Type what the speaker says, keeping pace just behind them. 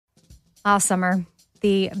Summer,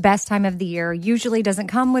 the best time of the year, usually doesn't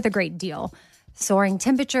come with a great deal. Soaring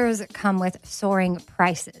temperatures come with soaring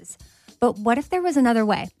prices. But what if there was another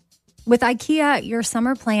way? With IKEA, your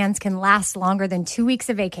summer plans can last longer than 2 weeks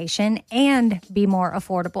of vacation and be more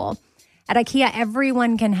affordable. At IKEA,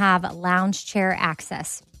 everyone can have lounge chair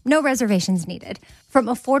access. No reservations needed. From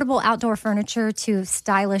affordable outdoor furniture to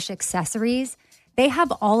stylish accessories, they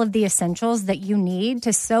have all of the essentials that you need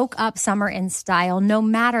to soak up summer in style, no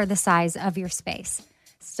matter the size of your space.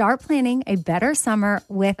 Start planning a better summer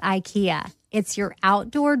with IKEA. It's your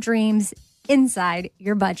outdoor dreams inside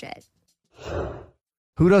your budget.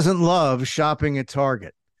 Who doesn't love shopping at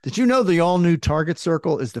Target? Did you know the all-new Target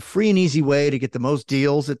Circle is the free and easy way to get the most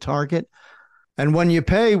deals at Target? And when you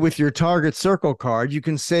pay with your Target Circle card, you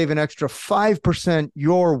can save an extra 5%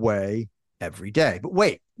 your way every day. But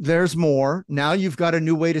wait, there's more. Now you've got a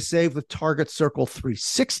new way to save with Target Circle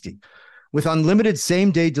 360. With unlimited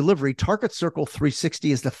same-day delivery, Target Circle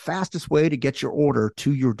 360 is the fastest way to get your order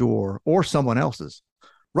to your door or someone else's.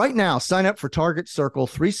 Right now, sign up for Target Circle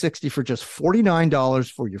 360 for just $49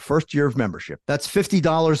 for your first year of membership. That's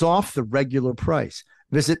 $50 off the regular price.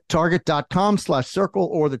 Visit target.com/circle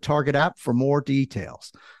or the Target app for more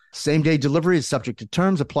details. Same-day delivery is subject to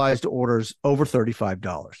terms, applies to orders over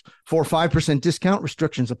 $35. For a 5% discount,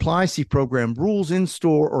 restrictions apply. See program rules in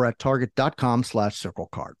store or at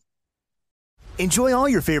target.com/circlecard. Enjoy all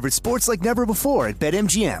your favorite sports like never before at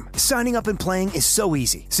BetMGM. Signing up and playing is so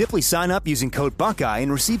easy. Simply sign up using code Buckeye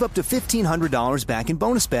and receive up to $1,500 back in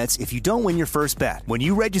bonus bets if you don't win your first bet. When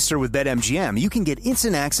you register with BetMGM, you can get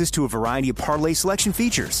instant access to a variety of parlay selection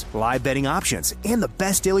features, live betting options, and the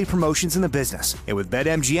best daily promotions in the business. And with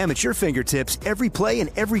BetMGM at your fingertips, every play and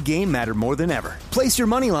every game matter more than ever. Place your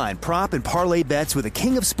moneyline, prop, and parlay bets with the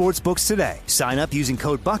king of sportsbooks today. Sign up using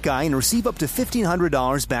code Buckeye and receive up to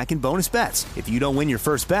 $1,500 back in bonus bets if you don't win your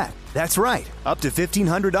first bet. That's right, up to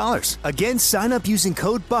 $1,500. Again, sign up using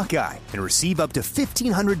code Buckeye and receive up to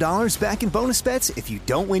 $1,500 back in bonus bets if you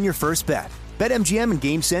don't win your first bet. BetMGM and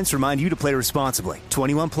GameSense remind you to play responsibly.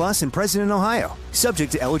 21 plus and present in Ohio.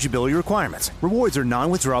 Subject to eligibility requirements. Rewards are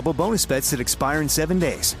non-withdrawable bonus bets that expire in 7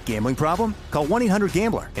 days. Gambling problem? Call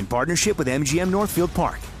 1-800-GAMBLER in partnership with MGM Northfield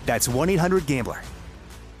Park. That's 1-800-GAMBLER.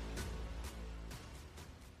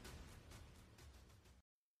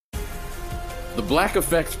 The Black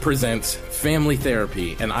Effect presents Family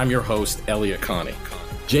Therapy, and I'm your host, Elliot Connie.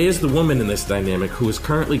 Jay is the woman in this dynamic who is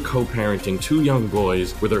currently co-parenting 2 young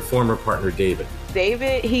boys with her former partner, David.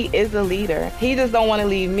 David, he is a leader. He just don't want to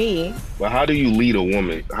leave me. But how do you lead a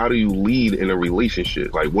woman? How do you lead in a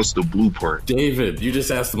relationship? Like, what's the blueprint? David, you just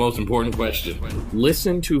asked the most important question.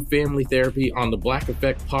 Listen to Family Therapy on the Black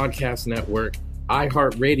Effect Podcast Network,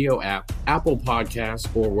 iHeartRadio app, Apple Podcasts,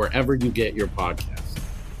 or wherever you get your podcasts.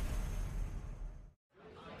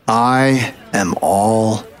 I am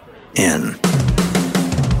all in.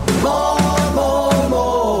 More, more,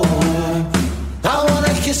 more. I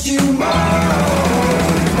wanna kiss you more.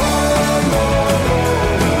 More, more, more.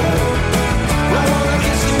 I wanna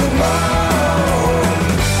kiss you more.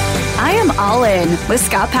 I am all in with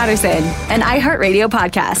Scott Patterson, an iHeartRadio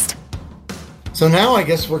podcast. So now I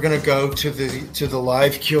guess we're going to go to the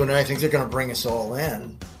live Q&A. I think they're going to bring us all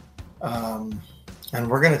in. And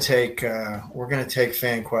we're going to take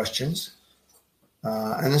fan questions,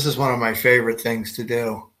 and this is one of my favorite things to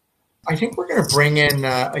do. I think we're going to bring in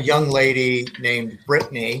a young lady named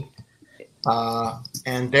Brittany,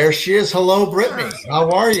 and there she is. Hello, Brittany. How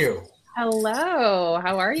are you? Hello.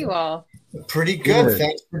 How are you all? Pretty good.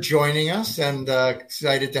 Thanks for joining us, and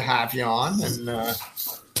excited to have you on. And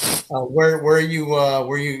where are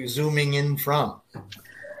you zooming in from?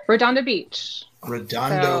 Redondo Beach.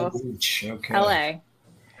 Redondo Beach. Okay. LA.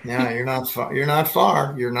 Yeah, you're not far. You're not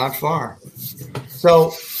far.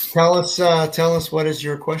 So tell us what is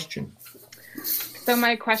your question? So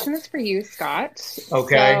my question is for you, Scott.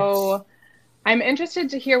 Okay. So I'm interested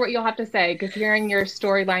to hear what you'll have to say, because hearing your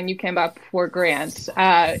storyline you came up for Grant,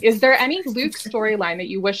 is there any Luke storyline that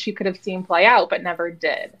you wish you could have seen play out but never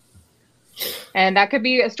did? And that could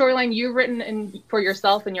be a storyline you've written for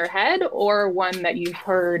yourself in your head, or one that you've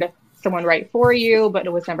heard someone write for you, but it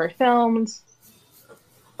was never filmed.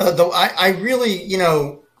 Though I really,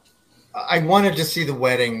 I wanted to see the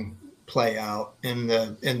wedding play out in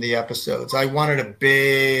the episodes. I wanted a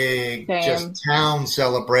big just town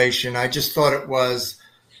celebration. I just thought it was,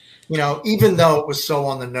 even though it was so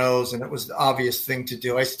on the nose and it was the obvious thing to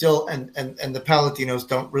do, I still and the Palatinos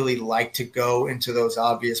don't really like to go into those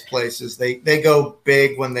obvious places. They go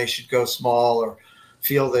big when they should go small, or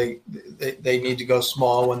feel they need to go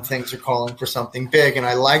small when things are calling for something big. And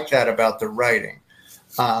I like that about the writing.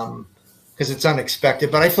 Because because it's unexpected.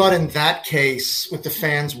 But I thought in that case, with the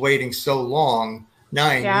fans waiting so long,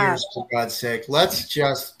 9 years, for God's sake, let's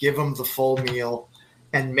just give them the full meal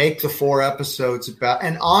and make the 4 episodes about,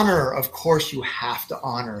 and honor, of course, you have to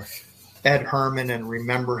honor Ed Herman and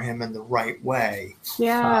remember him in the right way.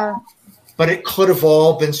 Yeah. But it could have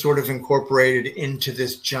all been sort of incorporated into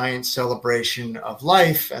this giant celebration of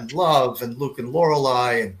life and love and Luke and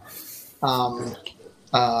Lorelai,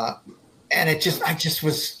 and I just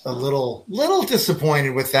was a little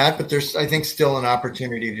disappointed with that. But there's, I think, still an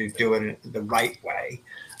opportunity to do it the right way,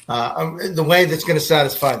 the way that's going to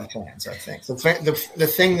satisfy the fans. I think the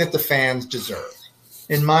thing that the fans deserve.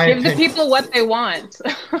 In my opinion, give the people what they want.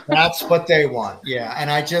 That's what they want. Yeah. And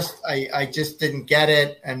I just didn't get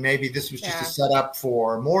it. And maybe this was just a setup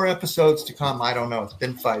for more episodes to come. I don't know. It's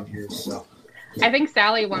been 5 years. So I think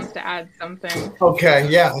Sally wants to add something. Okay.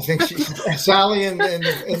 Yeah. I think Sally in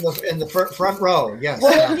the front row. Yes.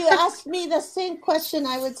 Well, if you asked me the same question,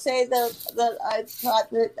 I would say that I thought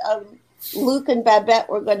that Luke and Babette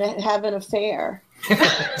were going to have an affair.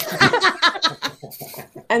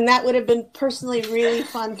 And that would have been personally really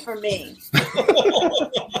fun for me.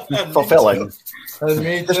 Fulfilling.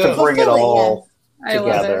 Me just to bring it all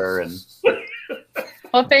together.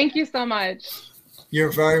 Well, thank you so much.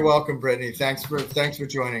 You're very welcome, Brittany. Thanks for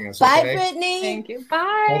joining us. Bye, okay? Brittany. Thank you.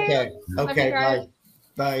 Bye. Okay.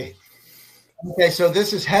 Bye. Okay, so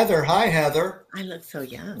this is Heather. Hi, Heather. I look so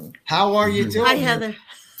young. How are you doing? Hi, Heather.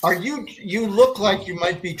 Are you look like you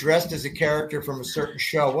might be dressed as a character from a certain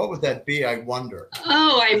show. What would that be? I wonder.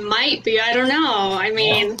 Oh, I might be. I don't know. I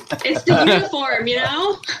mean, it's the uniform, you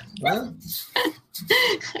know? Well,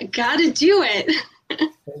 I gotta do it.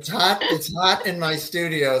 It's hot in my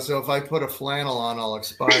studio, so if I put a flannel on, I'll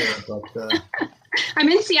expire. But I'm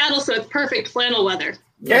in Seattle, so it's perfect flannel weather.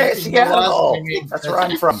 Yeah, Seattle. That's where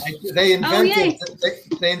I'm from. They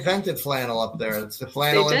invented flannel up there. It's the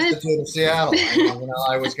Flannel Institute of Seattle.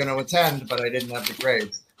 I was going to attend, but I didn't have the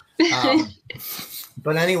grades.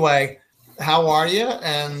 But anyway, how are you?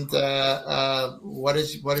 And what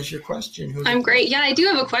is your question? I'm great. Yeah, I do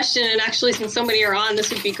have a question. And actually, since so many are on,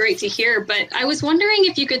 this would be great to hear. But I was wondering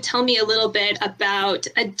if you could tell me a little bit about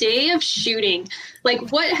a day of shooting.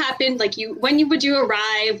 Like what happened, when would you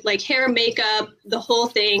arrive, like hair, makeup, the whole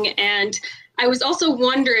thing. And I was also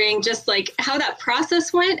wondering just like how that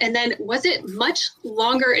process went. And then was it much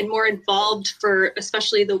longer and more involved for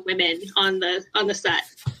especially the women on the set?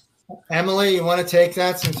 Emily, you want to take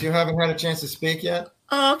that since you haven't had a chance to speak yet?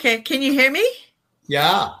 Oh, okay. Can you hear me?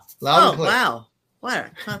 Yeah. Loud and clear. Wow. What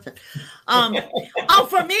a concept.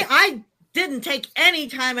 For me, I didn't take any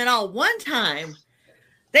time at all. One time,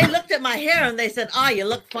 they looked at my hair and they said, you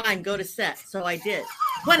look fine. Go to set. So I did.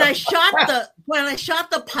 When I shot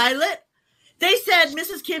the pilot, they said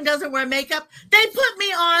Mrs. Kim doesn't wear makeup. They put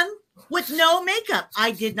me on with no makeup.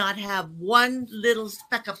 I did not have one little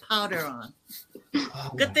speck of powder on.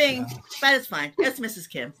 Oh, good thing, but it's fine. It's Mrs.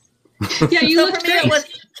 Kim. Yeah, you look for me. Great. It was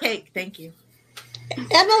cake. Thank you,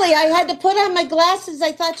 Emily. I had to put on my glasses.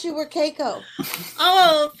 I thought you were Keiko.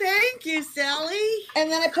 Oh, thank you, Sally.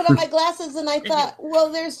 And then I put on my glasses, and I thought,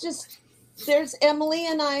 well, there's Emily,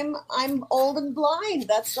 and I'm old and blind.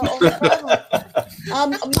 That's the only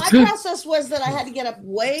problem. My process was that I had to get up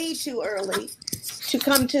way too early to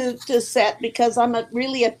come to set because I'm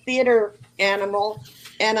really a theater animal.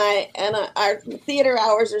 And our theater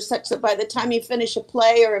hours are such that by the time you finish a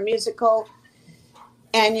play or a musical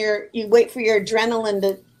and you wait for your adrenaline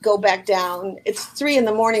to go back down, it's 3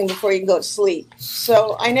 a.m. before you can go to sleep.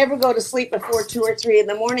 So I never go to sleep before 2 or 3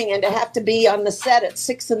 a.m. And to have to be on the set at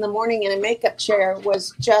 6 a.m. in a makeup chair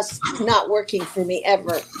was just not working for me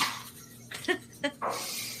ever.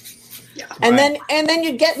 Yeah. And then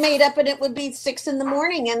you'd get made up and it would be 6 a.m.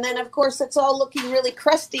 And then of course it's all looking really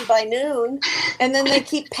crusty by noon. And then they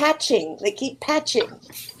keep patching.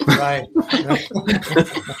 Right.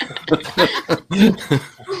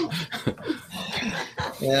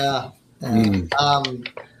 Yeah.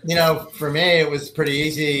 For me it was pretty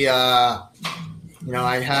easy. I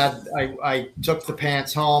took the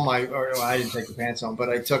pants home. I didn't take the pants home, but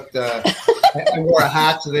I wore a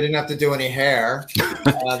hat so they didn't have to do any hair.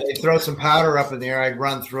 They'd throw some powder up in the air. I'd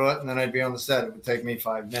run through it and then I'd be on the set. It would take me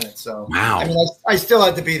 5 minutes. So, wow. I mean, I still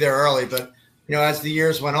had to be there early, but as the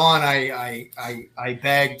years went on, I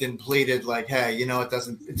begged and pleaded like, hey,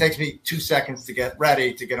 it takes me 2 seconds to get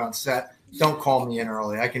ready to get on set. Don't call me in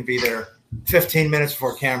early. I can be there 15 minutes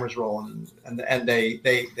before cameras roll, and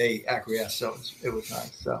they acquiesced. So it was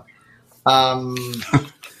nice. So,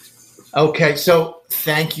 okay. So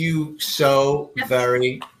thank you so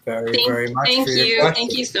very, very, very much. Thank you.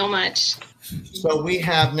 Thank you so much. So we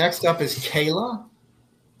have next up is Kayla.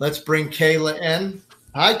 Let's bring Kayla in.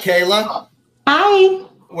 Hi, Kayla. Hi.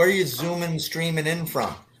 Where are you zooming, streaming in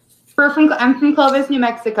from? I'm from Clovis, New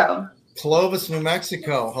Mexico. Clovis, New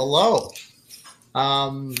Mexico. Hello.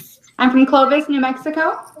 I'm from Clovis, New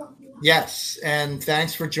Mexico. Yes, and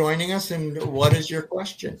thanks for joining us. And what is your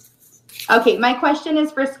question? Okay, my question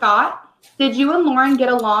is for Scott. Did you and Lauren get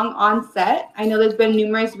along on set? I know there's been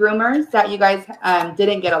numerous rumors that you guys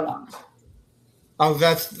didn't get along. Oh,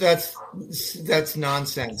 that's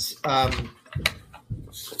nonsense.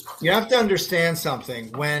 You have to understand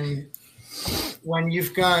something. When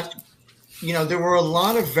you've got, there were a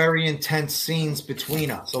lot of very intense scenes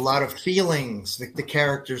between us, a lot of feelings that the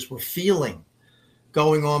characters were feeling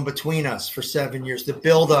going on between us for 7 years, the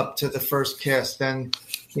build up to the first kiss, then,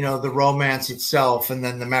 the romance itself. And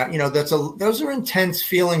then those are intense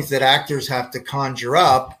feelings that actors have to conjure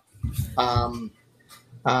up,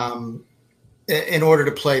 in order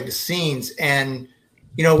to play the scenes. And,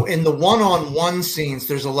 in the one-on-one scenes,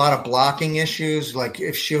 there's a lot of blocking issues. Like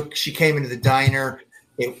if she came into the diner,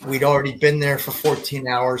 we'd already been there for 14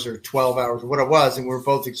 hours or 12 hours, what it was, and we were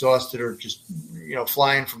both exhausted or just,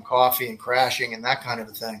 flying from coffee and crashing and that kind of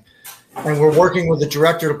a thing. And we're working with the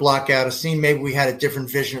director to block out a scene. Maybe we had a different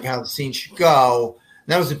vision of how the scene should go.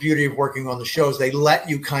 And that was the beauty of working on the shows. They let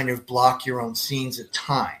you kind of block your own scenes at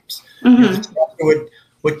times. Mm-hmm. The director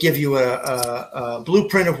would give you a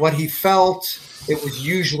blueprint of what he felt. It was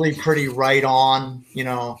usually pretty right on,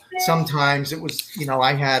 sometimes it was,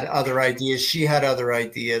 I had other ideas. She had other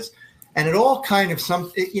ideas. And it all kind of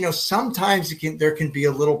sometimes there can be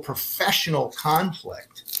a little professional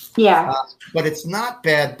conflict. Yeah. But it's not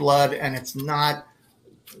bad blood, and it's not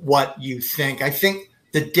what you think. I think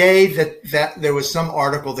the day that there was some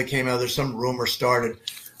article that came out, there's some rumor started,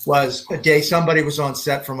 was a day somebody was on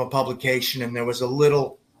set from a publication, and there was a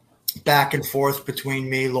little back and forth between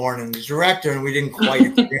me, Lauren, and the director, and we didn't quite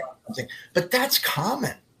agree on something. But that's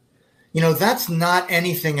common. That's not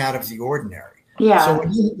anything out of the ordinary. Yeah. So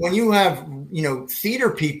when you have, theater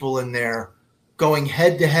people in there going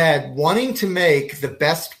head to head, wanting to make the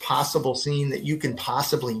best possible scene that you can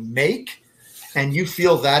possibly make, and you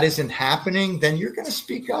feel that isn't happening, then you're going to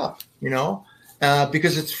speak up,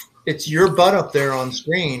 because it's your butt up there on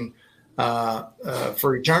screen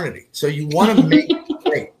for eternity. So you want to make it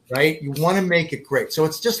great, right? You want to make it great. So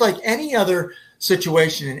it's just like any other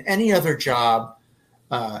situation in any other job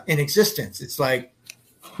in existence. It's like,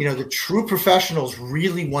 the true professionals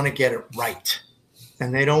really want to get it right,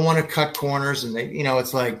 and they don't want to cut corners. And they,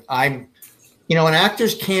 it's like and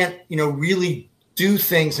actors can't, really do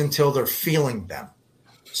things until they're feeling them.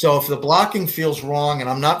 So if the blocking feels wrong and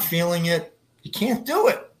I'm not feeling it, you can't do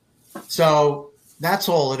it. So that's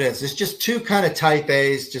all it is. It's just two kind of type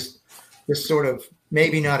A's, just sort of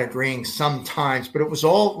maybe not agreeing sometimes, but it was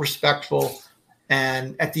all respectful.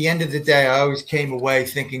 And at the end of the day, I always came away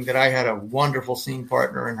thinking that I had a wonderful scene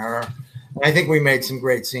partner in her. And I think we made some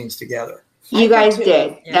great scenes together. You guys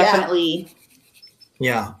did. Definitely.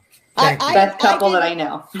 Yeah. Best couple that I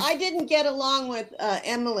know. I didn't get along with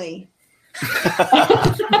Emily. And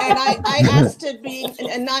I asked to be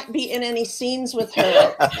and not be in any scenes with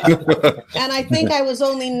her. And I think I was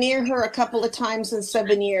only near her a couple of times in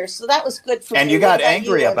 7 years. So that was good for me. And you got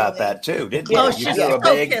angry about that too, didn't you? Oh, You threw a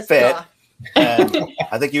big fit. And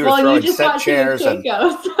I think you were throwing set chairs. And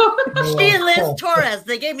She and Liz Torres,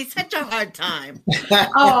 they gave me such a hard time.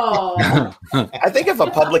 Oh. I think if a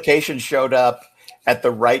publication showed up at the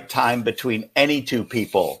right time between any two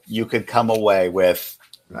people, you could come away with,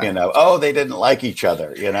 they didn't like each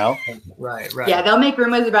other, Right. Yeah, they'll make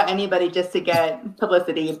rumors about anybody just to get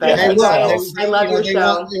publicity. But I love your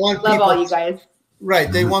show. Love all you guys.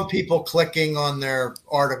 Right. They want people clicking on their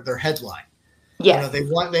headline. Yeah, they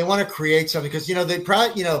want to create something because they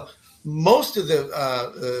probably most of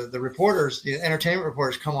the reporters, the entertainment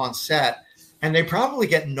reporters, come on set and they probably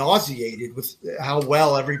get nauseated with how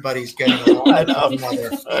well everybody's getting along with one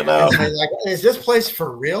another. I know. And like, is this place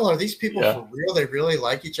for real? Are these people for real? They really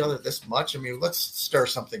like each other this much? I mean, let's stir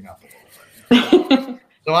something up a little bit.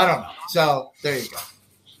 So I don't know. So there you go.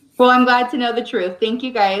 Well, I'm glad to know the truth. Thank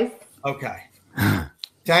you, guys. Okay.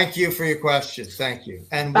 Thank you for your questions. Thank you.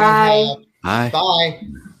 And bye. Bye.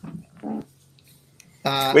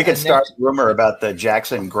 We could start a rumor about the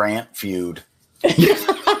Jackson Grant feud. It's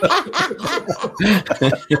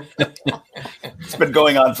been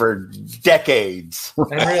going on for decades.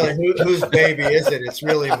 And really, whose baby is it? It's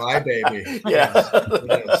really my baby. Yeah. Yes,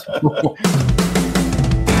 it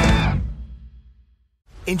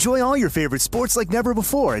is. Enjoy all your favorite sports like never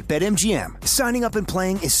before at BetMGM. Signing up and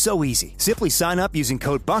playing is so easy. Simply sign up using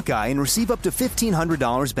code Buckeye and receive up to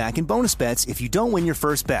 $1,500 back in bonus bets if you don't win your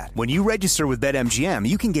first bet. When you register with BetMGM,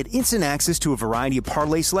 you can get instant access to a variety of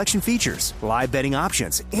parlay selection features, live betting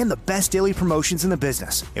options, and the best daily promotions in the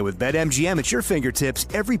business. And with BetMGM at your fingertips,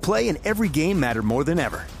 every play and every game matter more than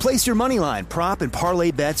ever. Place your moneyline, prop, and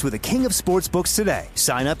parlay bets with the king of sportsbooks today.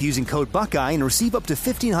 Sign up using code Buckeye and receive up to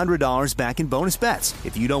 $1,500 back in bonus bets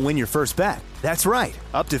if you don't win your first bet. That's right,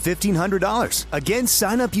 up to $1,500. Again,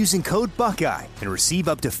 sign up using code Buckeye and receive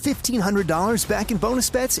up to $1,500 back in bonus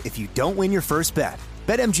bets if you don't win your first bet.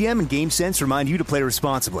 BetMGM and GameSense remind you to play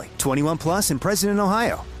responsibly. 21 plus and present in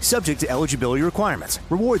Ohio. Subject to eligibility requirements.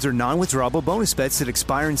 Rewards are non-withdrawable bonus bets that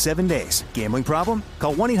expire in 7 days. Gambling problem?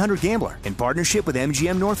 Call 1-800-GAMBLER in partnership with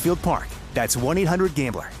MGM Northfield Park. That's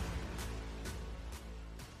 1-800-GAMBLER.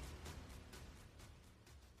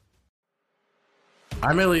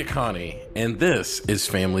 I'm Elliot Connie, and this is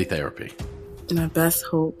Family Therapy. My best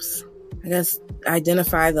hopes, I guess,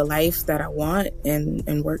 identify the life that I want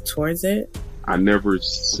and work towards it. I never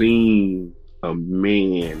seen a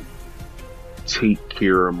man take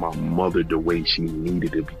care of my mother the way she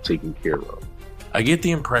needed to be taken care of. I get the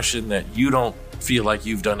impression that you don't feel like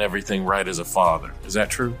you've done everything right as a father. Is that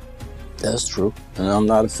true? That's true, and I'm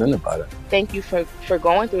not offended by that. Thank you for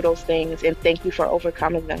going through those things, and thank you for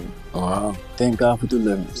overcoming them. Wow. Thank God for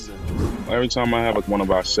deliverance. Every time I have one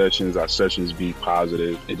of our sessions be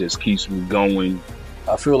positive. It just keeps me going.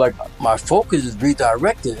 I feel like my focus is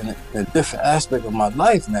redirected in a different aspect of my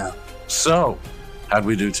life now. So, how'd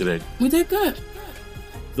we do today? We did good.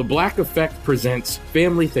 The Black Effect presents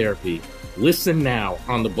Family Therapy. Listen now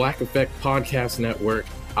on the Black Effect Podcast Network,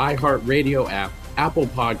 iHeartRadio app, Apple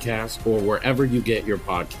Podcasts, or wherever you get your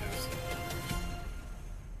podcasts.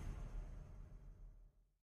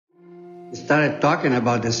 We started talking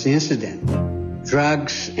about this incident.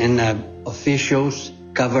 Drugs and officials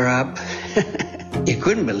cover up. You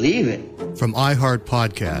couldn't believe it. From iHeart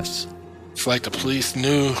Podcasts. It's like the police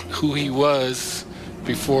knew who he was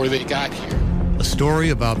before they got here. A story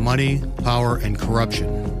about money, power, and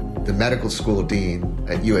corruption. The medical school dean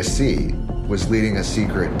at USC was leading a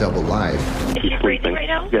secret double life. She's breathing right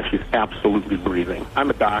now? Yes, she's absolutely breathing. I'm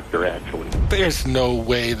a doctor, actually. There's no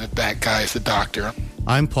way that guy is a doctor.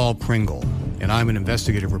 I'm Paul Pringle, and I'm an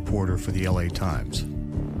investigative reporter for the LA Times.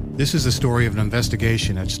 This is the story of an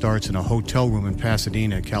investigation that starts in a hotel room in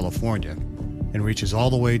Pasadena, California, and reaches all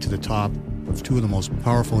the way to the top of two of the most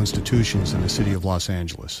powerful institutions in the city of Los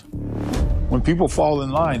Angeles. When people fall in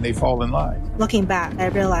line, they fall in line. Looking back, I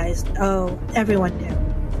realized, everyone knew.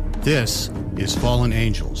 This is Fallen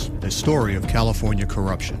Angels, the story of California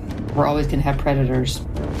corruption. We're always going to have predators.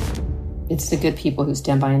 It's the good people who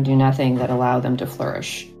stand by and do nothing that allow them to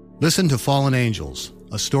flourish. Listen to Fallen Angels,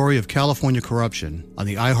 a story of California corruption on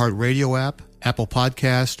the iHeartRadio app, Apple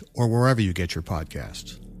Podcast, or wherever you get your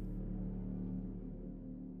podcasts.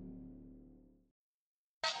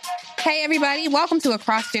 Hey, everybody. Welcome to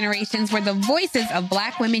Across Generations, where the voices of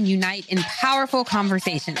Black women unite in powerful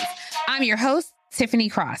conversations. I'm your host, Tiffany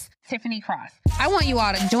Cross. I want you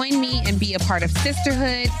all to join me and be a part of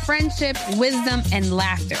sisterhood, friendship, wisdom, and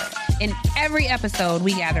laughter. In every episode,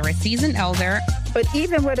 we gather a seasoned elder. But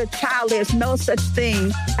even with a child, there's no such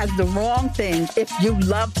thing as the wrong thing if you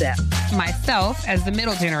love them. Myself, as the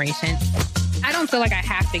middle generation. I don't feel like I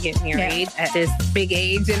have to get married at this big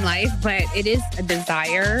age in life, but it is a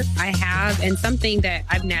desire I have and something that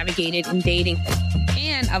I've navigated in dating.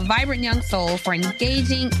 And a vibrant young soul for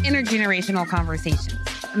engaging intergenerational conversations.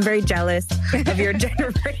 I'm very jealous of your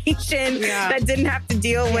generation that didn't have to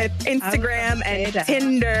deal with Instagram and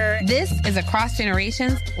Tinder. This is Across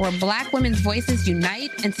Generations, where Black women's voices unite,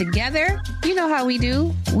 and together, you know how we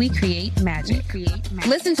do, we create magic.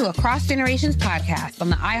 Listen to Across Generations podcast on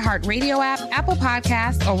the iHeartRadio app, Apple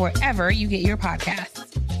Podcasts, or wherever you get your podcasts.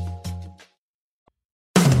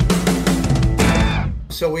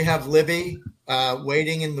 So we have Libby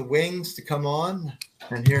waiting in the wings to come on.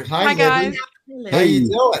 And here's Hi Libby. guys. How you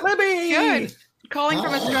doing? Libby. Good. Calling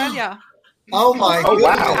from Australia. Oh my goodness.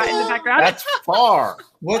 Wow. In the background. That's far.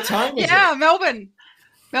 What time is it? Yeah, Melbourne,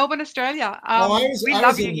 Australia. We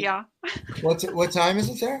love you here. What time is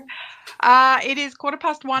it there? It is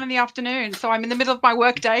 1:15 in the afternoon. So I'm in the middle of my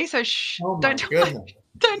work day. So don't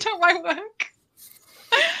tell my work.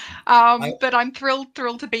 But I'm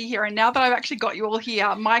thrilled to be here. And now that I've actually got you all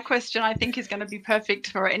here, my question I think is going to be perfect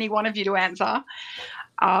for any one of you to answer.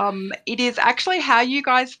 It is actually how you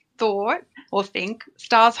guys thought or think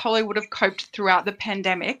Stars Hollywood have coped throughout the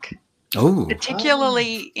pandemic,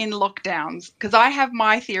 particularly in lockdowns. Because I have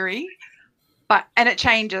my theory, and it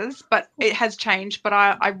changes, but it has changed. But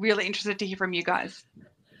I'm really interested to hear from you guys.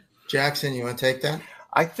 Jackson, you want to take that?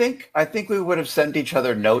 I think we would have sent each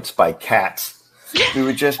other notes by cats. We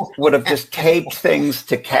would have just taped notes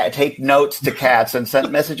to cats and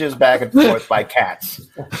sent messages back and forth by cats.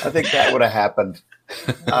 I think that would have happened.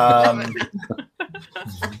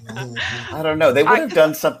 I don't know. They would have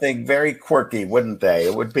done something very quirky, wouldn't they?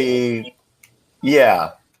 It would be,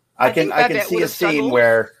 yeah. I can see a scene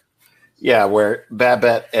where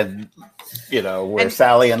Babette and where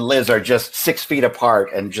Sally and Liz are just 6 feet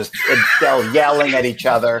apart and just yelling at each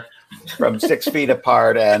other from 6 feet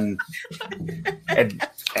apart, and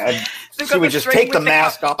she would just take the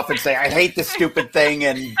mask off and say, "I hate this stupid thing,"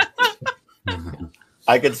 and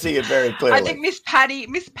I could see it very clearly. I think Miss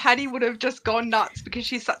Patty would have just gone nuts because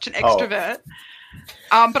she's such an extrovert.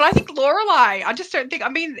 But I think Lorelai, I just don't think. I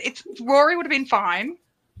mean, Rory would have been fine.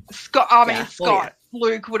 Scott,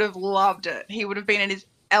 Luke would have loved it. He would have been in his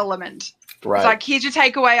element. Right. It's like, here's your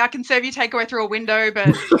takeaway. I can serve you takeaway through a window, but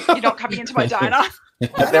you're not coming into my diner.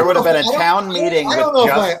 There would have been a town meeting with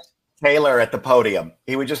just Taylor at the podium.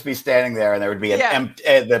 He would just be standing there, and there would be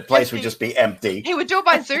the place would just be empty. He would do it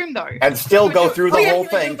by Zoom, though. And still go through the whole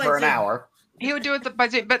thing for an hour. He would do it by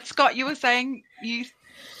Zoom. But Scott, you were saying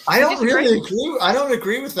I don't really agree. I don't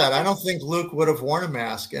agree with that. I don't think Luke would have worn a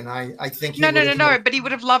mask, and I think no. But he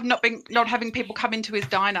would have loved not having people come into his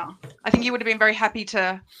diner. I think he would have been very happy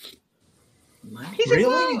to.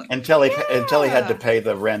 Really? Until he had to pay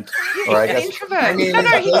the rent, or I guess. Introvert. I mean, no.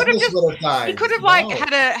 He could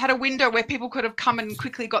have had a window where people could have come and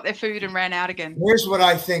quickly got their food and ran out again. Here's what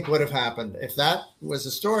I think would have happened if that was a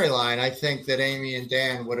storyline. I think that Amy and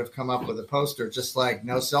Dan would have come up with a poster just like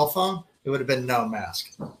no cell phone. It would have been no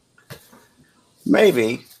mask.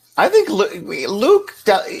 Maybe. I think Luke,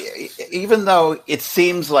 even though it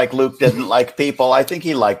seems like Luke didn't like people, I think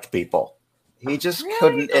he liked people. He just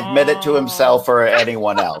couldn't admit it to himself or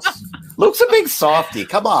anyone else. Luke's a big softie.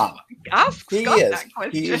 Come on. Ask Scott that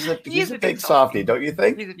question. He's a big softie, don't you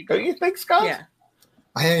think? Don't you think, Scott? Yeah.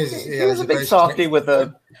 He's a big softie with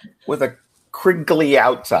a crinkly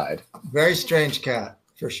outside. Very strange cat,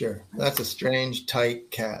 for sure. That's a strange,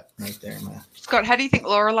 tight cat right there, man. Scott, how do you think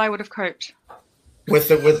Lorelai would have coped?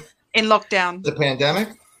 In lockdown? The pandemic?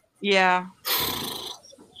 Yeah.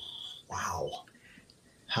 Wow.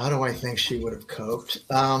 How do I think she would have coped?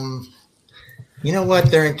 You know what?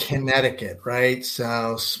 They're in Connecticut, right?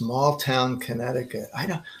 So small town Connecticut. I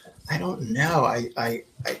don't know.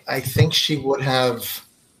 I think she would have.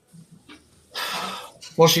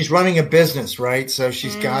 Well, she's running a business, right? So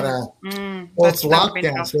she's gotta. Well, it's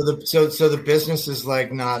lockdown, so the business is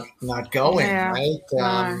like not going, right?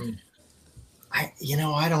 I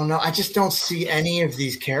don't know. I just don't see any of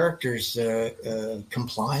these characters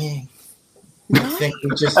complying. I think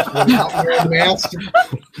we're not wearing masks.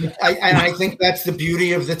 I think that's the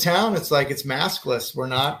beauty of the town. It's like it's maskless. We're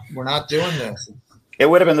not doing this. It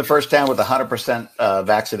would have been the first town with 100%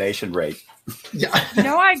 vaccination rate. Yeah.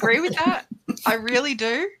 I agree with that. I really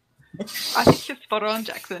do. I think you're spot on,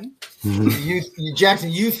 Jackson. Jackson,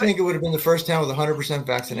 you think it would have been the first town with 100%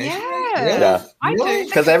 vaccination? Yeah. I do.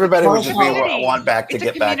 Because everybody would just want back to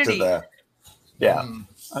get back to the. Yeah.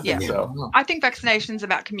 I think so. I think vaccination's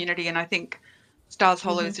about community, and I think Stars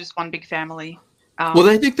Hollow is just one big family. Well,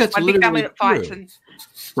 I think that's one big family that fights. True,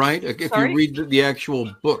 right? If you read the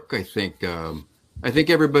actual book, I think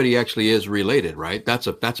everybody actually is related, right? That's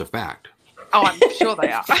a fact. Oh, I'm sure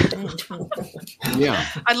they are. Yeah.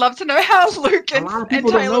 I'd love to know how Luke and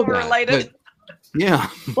Taylor were related. Yeah.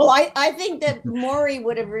 Well, I think that Maury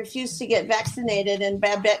would have refused to get vaccinated, and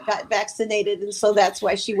Babette got vaccinated, and so that's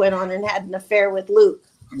why she went on and had an affair with Luke.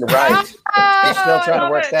 You're right. He's still trying to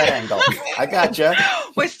work that angle. I gotcha.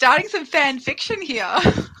 We're starting some fan fiction here.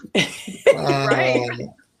 Right.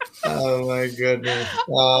 Oh my goodness.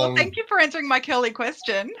 Well, thank you for answering my curly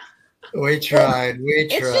question. We tried.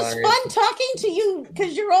 It's just fun talking to you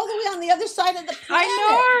because you're all the way on the other side of the planet.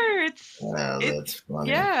 I know. That's funny.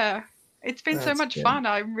 Yeah. It's been so much fun.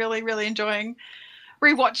 I'm really, really enjoying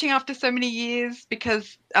rewatching after so many years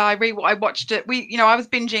because I watched it. I was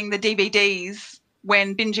binging the DVDs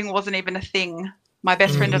when binging wasn't even a thing. My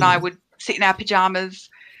best friend and I would sit in our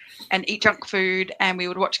pajamas and eat junk food, and we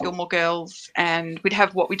would watch Gilmore Girls, and we'd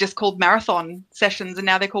have what we just called marathon sessions, and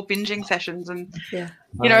now they're called binging sessions. And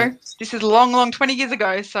this is long 20 years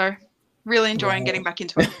ago, so really enjoying getting back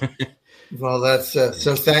into it. Well, that's so.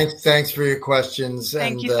 Thanks for your questions.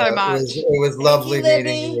 Thank you so much. It was lovely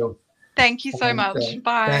meeting you. Thank you so much.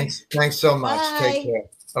 Bye. Thanks so much. Bye. Take care.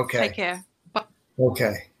 Okay. Take care. Bye.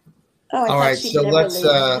 Okay. All right, so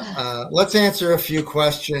let's answer a few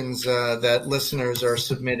questions that listeners are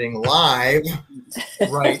submitting live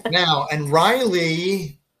right now. And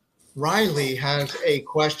Riley has a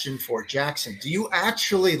question for Jackson. Do you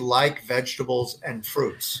actually like vegetables and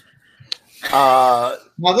fruits? Now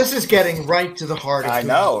this is getting right to the heart of I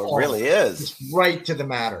know, it really is. It's right to the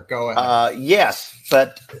matter. Go ahead. Yes,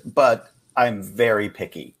 but I'm very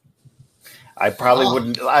picky. I probably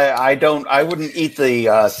wouldn't. I wouldn't eat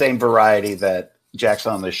the same variety that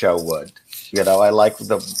Jackson on the show would. I like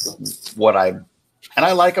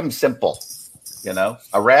I like them simple. A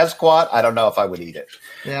Razquat, I don't know if I would eat it.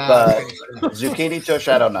 Yeah. But zucchini tush,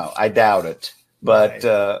 I don't know. I doubt it. But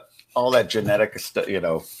all that genetic stuff,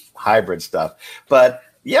 hybrid stuff. But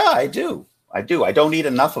yeah, I do. I don't eat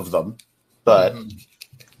enough of them, but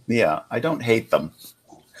yeah, I don't hate them.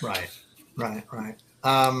 Right.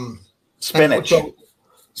 Spinach,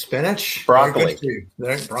 broccoli.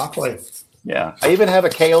 Broccoli. Yeah, I even have a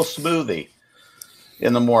kale smoothie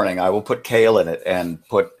in the morning. I will put kale in it and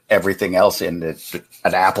put everything else in it,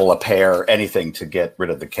 an apple, a pear, anything to get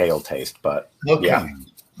rid of the kale taste. But yeah.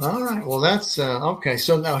 All right. Well, that's okay.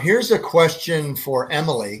 So now here's a question for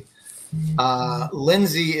Emily.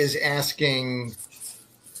 Lindsay is asking,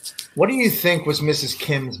 what do you think was Mrs.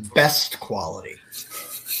 Kim's best quality?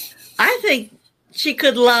 I think she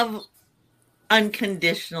could love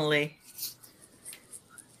unconditionally.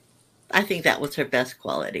 I think that was her best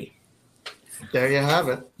quality. There you have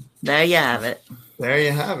it.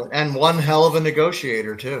 And one hell of a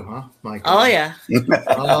negotiator too, huh? My God. Oh yeah.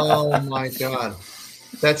 Oh my God.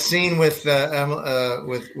 That scene with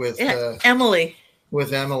Emily.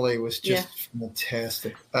 With Emily was just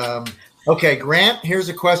fantastic. Okay, Grant, here's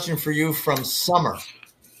a question for you from Summer.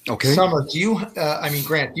 Okay. Summer,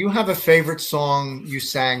 Grant, do you have a favorite song you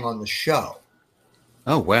sang on the show?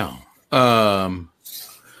 Oh, wow.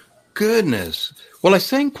 Goodness. Well, I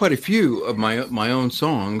sang quite a few of my own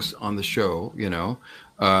songs on the show,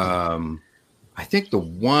 I think the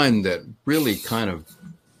one that really kind of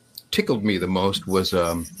tickled me the most was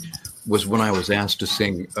when I was asked to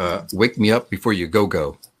sing Wake Me Up Before You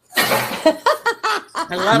Go. I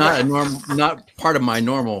love it. Not part of my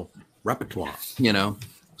normal repertoire,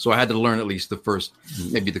 So I had to learn at least the first,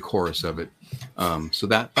 maybe the chorus of it. So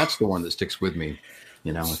that's the one that sticks with me.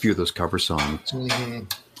 A few of those cover songs. Mm-hmm.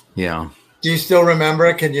 Yeah. Do you still remember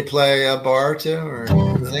it? Can you play a bar or two or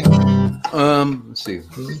anything? Let's see.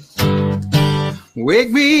 Wake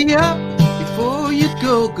me up before you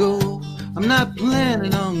go. I'm not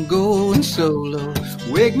planning on going solo.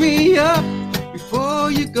 Wake me up before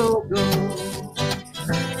you go.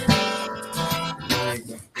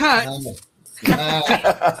 Cut.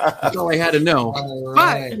 That's all I had to know.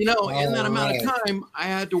 But, in that amount of time, I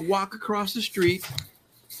had to walk across the street,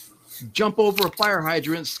 jump over a fire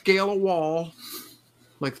hydrant, scale a wall.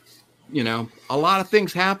 A lot of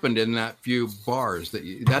things happened in that few bars.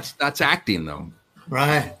 That's acting, though.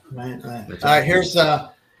 Right.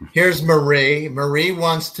 Here's Marie. Marie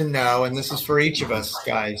wants to know, and this is for each of us,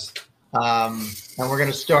 guys. And we're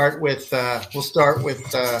going to start with,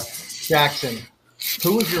 Jackson.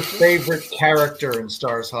 Who is your favorite character in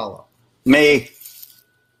Stars Hollow? Me.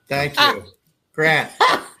 Thank you. Grant.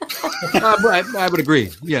 I would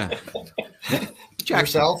agree. Yeah.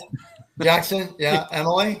 Yourself? Jackson? Yeah.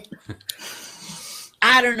 Emily?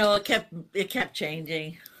 I don't know. It kept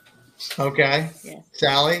changing. Okay. Yeah.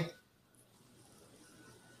 Sally?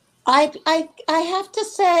 I have to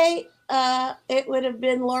say it would have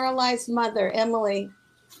been Lorelei's mother, Emily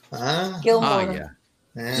Gilmore.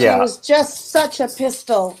 She was just such a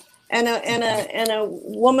pistol and a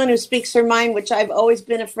woman who speaks her mind, which I've always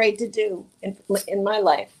been afraid to do in my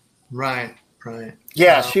life. Right.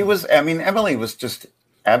 Yeah, she was. Emily was just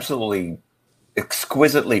absolutely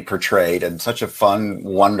exquisitely portrayed and such a fun,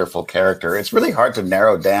 wonderful character. It's really hard to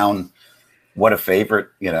narrow down what a favorite.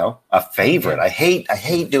 A favorite. I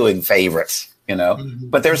hate doing favorites.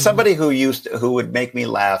 But there's somebody who would make me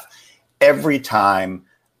laugh every time.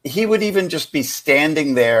 He would even just be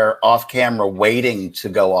standing there off camera waiting to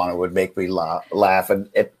go on. It would make me laugh. And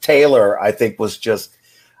Taylor, I think, was just,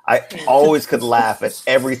 I always could laugh at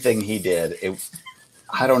everything he did.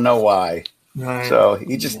 I don't know why. Right. So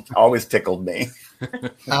he just always tickled me.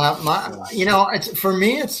 It's for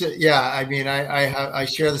me. It's I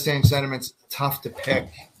share the same sentiments. Tough to pick.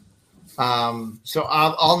 So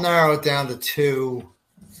I'll narrow it down to two.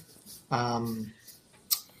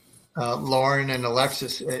 Lauren and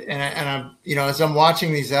Alexis, and I'm, as I'm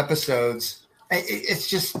watching these episodes, it's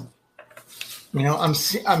just, I'm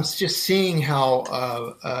just seeing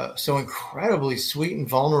how so incredibly sweet and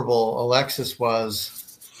vulnerable Alexis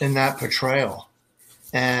was in that portrayal.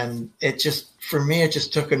 And it just, for me, it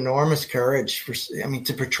just took enormous courage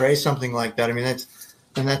to portray something like that. I mean, that's,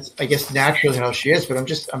 I guess, naturally how she is, but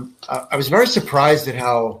I was very surprised at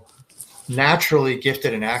how naturally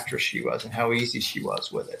gifted an actress she was and how easy she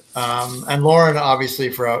was with it. And Lauren, obviously,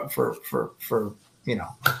 for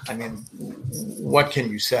I mean, what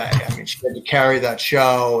can you say? I mean, she had to carry that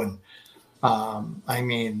show, and I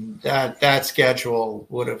mean, that schedule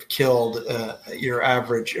would have killed your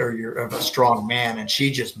average or a strong man, and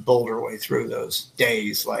she just bowled her way through those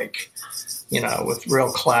days, with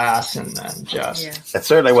real class and just. Yeah. It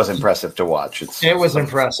certainly was impressive to watch. It was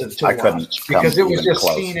impressive to watch because it was just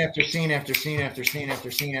close. Scene after scene after scene after scene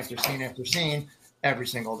after scene after scene after scene every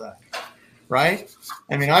single day, right?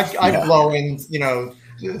 I mean, I blow in 2,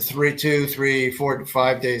 3, 4,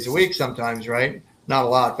 5 days a week sometimes, right? Not a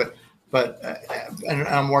lot, but and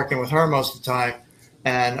I'm working with her most of the time.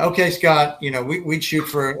 And okay, Scott, we'd shoot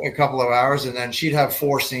for a couple of hours, and then she'd have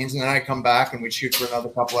 4 scenes, and then I'd come back and we'd shoot for another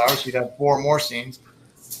couple of hours. She'd have 4 more scenes,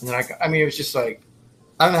 and then it was just like,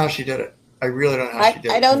 I don't know how she did it. I really don't know how she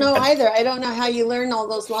did it. I don't know either. I don't know how you learn all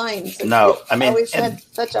those lines. No, I mean, always had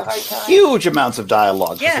such a hard time. Huge amounts of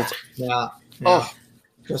dialogue. Yeah. Oh,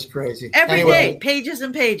 just crazy. Every day, pages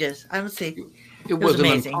and pages. I would say it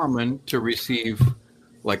wasn't uncommon to receive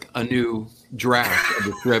like a new draft of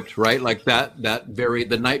the script, right? Like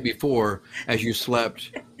the night before, as you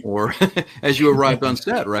slept or as you arrived on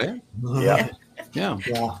set, right? Yeah.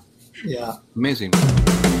 Amazing.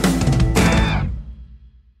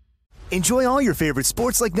 Enjoy all your favorite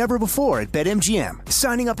sports like never before at BetMGM.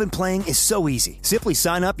 Signing up and playing is so easy. Simply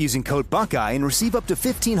sign up using code Buckeye and receive up to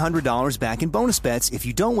 $1,500 back in bonus bets if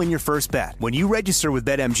you don't win your first bet. When you register with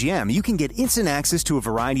BetMGM, you can get instant access to a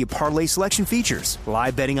variety of parlay selection features,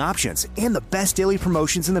 live betting options, and the best daily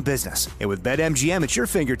promotions in the business. And with BetMGM at your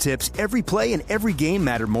fingertips, every play and every game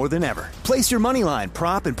matter more than ever. Place your moneyline,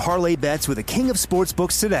 prop, and parlay bets with the king of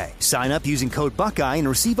sportsbooks today. Sign up using code Buckeye and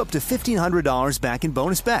receive up to $1,500 back in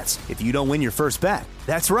bonus bets if you don't win your first bet.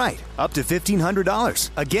 That's right, up to $1,500.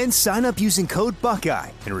 Again, sign up using code Buckeye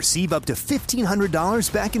and receive up to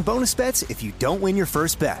 $1,500 back in bonus bets if you don't win your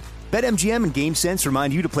first bet. BetMGM and GameSense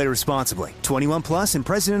remind you to play responsibly. 21 plus and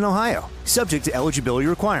present in Ohio. Subject to eligibility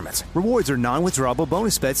requirements. Rewards are non-withdrawable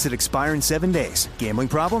bonus bets that expire in 7 days. Gambling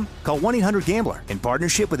problem? Call 1-800-GAMBLER in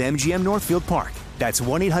partnership with MGM Northfield Park. That's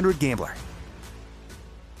 1-800-GAMBLER.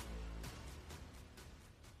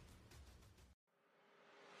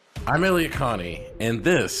 I'm Elliot Connie, and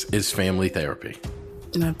this is Family Therapy.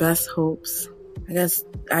 My best hopes, I guess,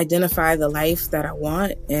 identify the life that I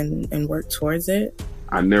want and work towards it.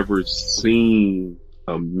 I never seen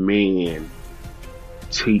a man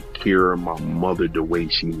take care of my mother the way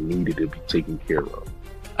she needed to be taken care of.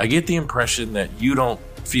 I get the impression that you don't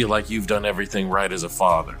feel like you've done everything right as a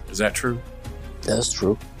father. Is that true? That's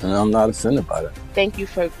true, and I'm not offended by that. Thank you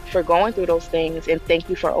for going through those things, and thank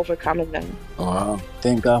you for overcoming them.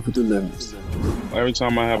 Thank God for deliverance. Every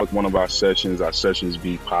time I have one of our sessions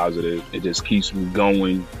be positive. It just keeps me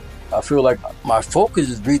going. I feel like my focus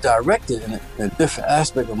is redirected in a different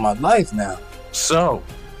aspect of my life now. So,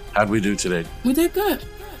 how'd we do today? We did good.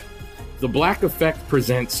 The Black Effect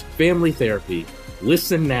presents Family Therapy.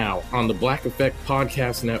 Listen now on the Black Effect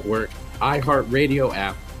Podcast Network, iHeartRadio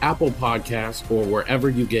app, Apple Podcasts, or wherever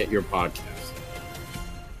you get your podcasts.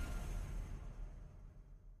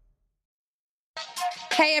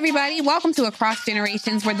 Hey, everybody. Welcome to Across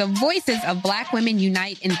Generations, where the voices of Black women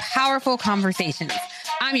unite in powerful conversations.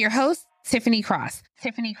 I'm your host, Tiffany Cross.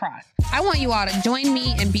 I want you all to join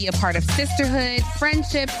me and be a part of sisterhood,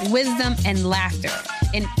 friendship, wisdom, and laughter.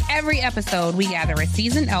 In every episode, we gather a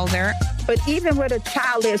seasoned elder. But even with a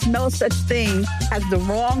child, there's no such thing as the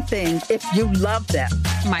wrong thing if you love them.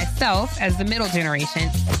 Myself, as the middle generation.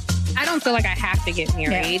 I don't feel like I have to get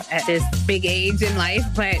married at this big age in life,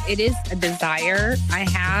 but it is a desire I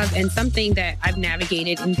have and something that I've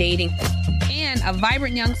navigated in dating. And a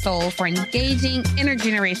vibrant young soul for engaging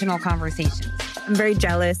intergenerational conversations. I'm very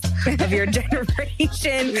jealous of your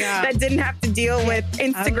generation that didn't have to deal with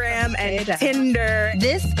Instagram and Tinder.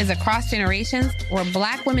 This is Across Generations, where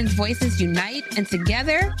Black women's voices unite, and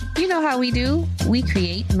together, you know how we do, we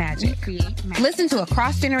create magic. Listen to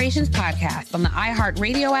Across Generations podcast on the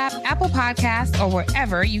iHeartRadio app, Apple Podcasts, or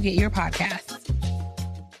wherever you get your podcasts.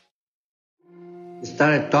 We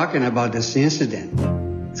started talking about this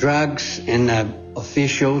incident. Drugs and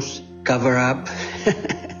officials cover up.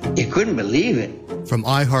 You couldn't believe it. From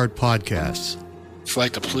iHeart Podcasts. It's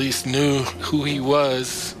like the police knew who he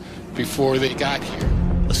was before they got here.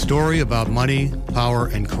 A story about money, power,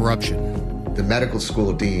 and corruption. The medical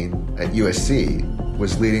school dean at USC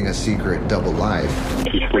was leading a secret double life.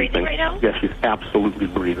 She's sleeping right now? Yes, she's absolutely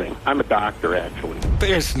breathing. I'm a doctor, actually.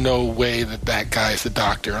 There's no way that guy is a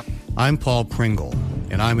doctor. I'm Paul Pringle,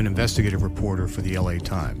 and I'm an investigative reporter for the LA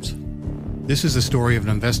Times. This is the story of an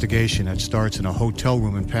investigation that starts in a hotel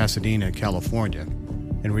room in Pasadena, California,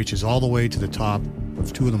 and reaches all the way to the top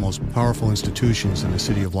of two of the most powerful institutions in the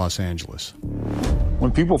city of Los Angeles. When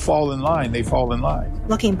people fall in line, they fall in line.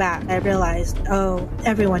 Looking back, I realized,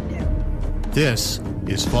 everyone knew. This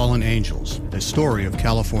is Fallen Angels, the story of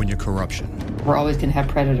California corruption. We're always going to have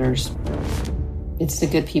predators. It's the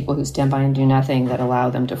good people who stand by and do nothing that allow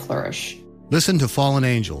them to flourish. Listen to Fallen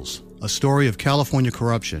Angels, a story of California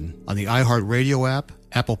corruption on the iHeartRadio app,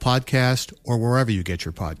 Apple Podcast, or wherever you get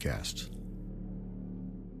your podcasts.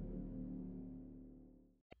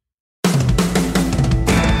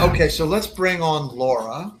 Okay, so let's bring on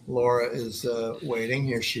Laura. Laura is waiting.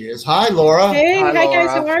 Here she is. Hi, Laura. Hey, hi Laura. guys.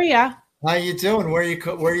 How are ya? How you doing? Where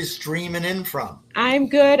are you streaming in from? I'm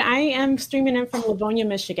good. I am streaming in from Livonia,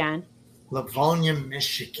 Michigan. Livonia,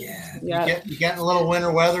 Michigan. Yeah. You getting a little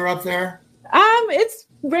winter weather up there? It's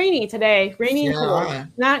rainy today. Rainy and cool. Right.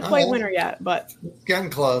 Not quite winter yet, but it's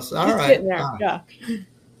getting close. All it's right. getting there. Right. Yeah.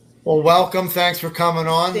 Well, welcome. Thanks for coming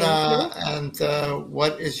on. Thank you. And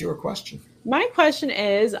what is your question? My question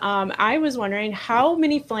is, I was wondering how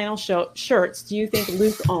many flannel shirts do you think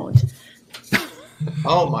Luke owned?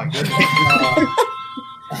 Oh my goodness.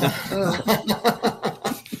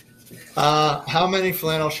 How many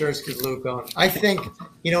flannel shirts could Luke own? I think,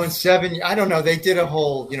 in 7, I don't know. They did a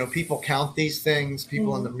whole, people count these things.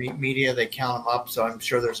 People in the media, they count them up. So I'm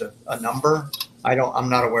sure there's a number. I'm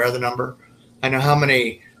not aware of the number. I know how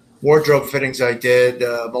many wardrobe fittings I did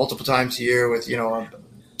multiple times a year with,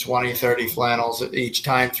 20, 30 flannels each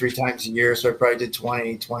time, 3 times a year. So I probably did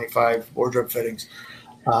 20, 25 wardrobe fittings.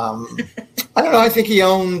 I don't know. I think he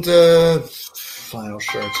owned flannel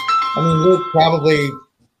shirts. I mean, Luke probably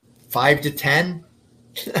 5 to 10.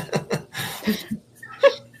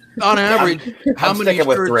 On average, how many shirts?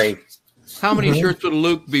 With 3. How many shirts would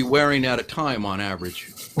Luke be wearing at a time on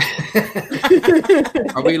average?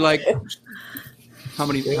 Are we like how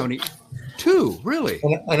many? 2, really?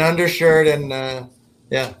 An undershirt and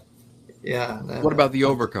yeah. What about the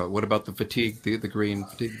overcoat? What about the fatigue? The green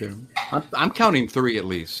fatigue there? I'm counting 3 at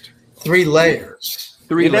least. 3 layers.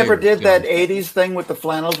 3 you layers, never did that 80s thing with the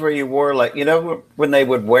flannels where you wore when they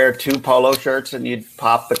would wear 2 polo shirts and you'd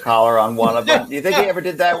pop the collar on one of them? Do you think you ever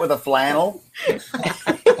did that with a flannel?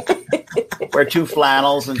 Wear 2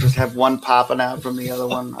 flannels and just have one popping out from the other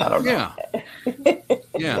one? I don't know.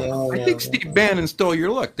 Yeah. I think Steve Bannon stole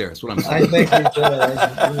your look there. That's what I'm saying. I think he did.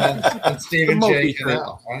 And Stephen J.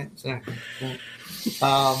 Cannell, right?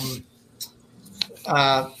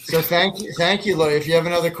 So thank you, Lloyd. If you have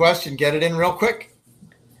another question, get it in real quick.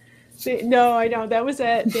 No, I don't. That was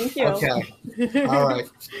it. Thank you. Okay. All right.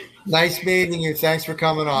 Nice meeting you. Thanks for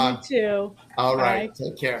coming on. You too. All right. Bye.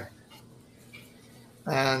 Take care.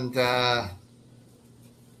 And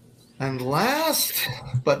last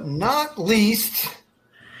but not least,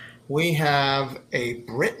 we have a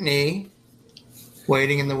Brittany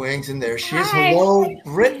waiting in the wings, and there she is. Hi. Hello,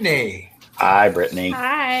 Brittany. Hi, Brittany.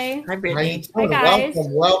 Hi. Hi, Brittany. Hi, guys.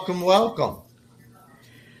 Welcome.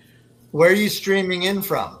 Where are you streaming in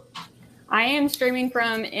from? I am streaming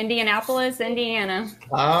from Indianapolis, Indiana.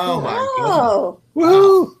 Oh, my Oh,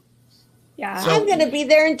 Woo! Yeah. I'm going to be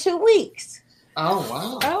there in 2 weeks. Oh,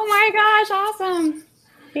 wow. Oh my gosh, awesome.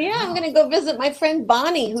 Yeah, I'm going to go visit my friend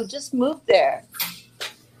Bonnie, who just moved there.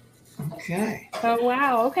 Okay. Oh,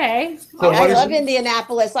 wow. Okay. So I love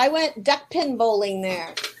Indianapolis. I went duck pin bowling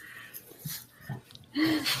there.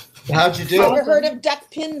 How'd you do? Ever heard of duck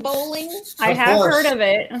pin bowling? I have heard of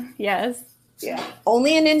it. Yes. Yeah.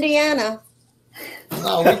 Only in Indiana.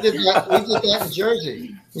 No, we did that in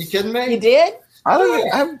Jersey. You kidding me? You did? I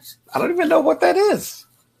don't even know what that is.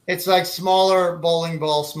 It's like smaller bowling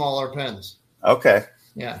ball, smaller pins. Okay.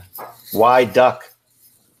 Yeah. Why duck?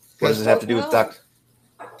 What does it have to do with duck?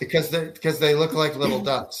 Because they look like little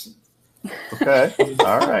ducks. Okay.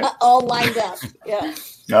 All right. All lined up. Yeah.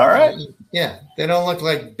 All right. Yeah. They don't look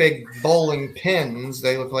like big bowling pins.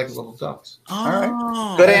 They look like little ducks. All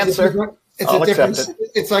right. Good answer. It's a different.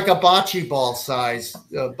 It's like a bocce ball size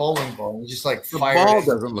bowling ball. You just like fire. The ball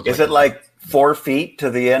doesn't look. Is it like 4 feet to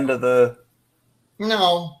the end of the?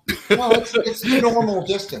 No, it's the normal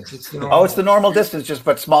distance. It's the normal. Oh, it's the normal distance, just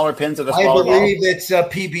but smaller pins at a smaller ball. I believe it's a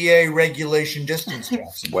PBA regulation distance.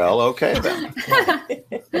 Yes. Well, okay then.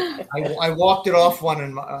 I walked it off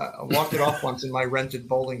once in my rented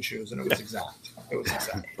bowling shoes, and it was exact. It was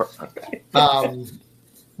exact.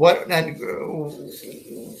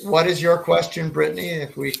 What is your question, Brittany?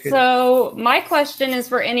 If we could. So my question is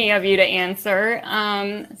for any of you to answer.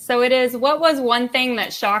 So it is, what was one thing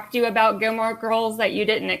that shocked you about Gilmore Girls that you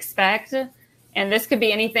didn't expect? And this could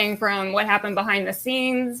be anything from what happened behind the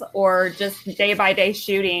scenes or just day-by-day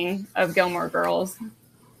shooting of Gilmore Girls.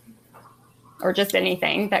 Or just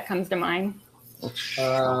anything that comes to mind.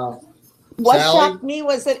 What shocked me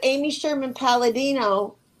was that Amy Sherman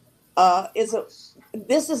Palladino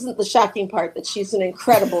this isn't the shocking part, that she's an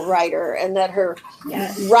incredible writer and that her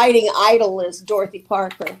writing idol is Dorothy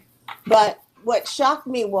Parker. But what shocked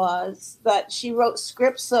me was that she wrote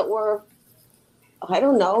scripts that were,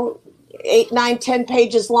 8, 9, 10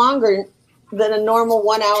 pages longer than a normal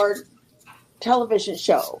 1 hour television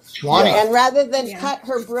show. And rather than cut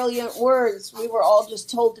her brilliant words, we were all just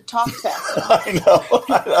told to talk fast. I know.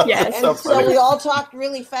 Yes. And so we all talked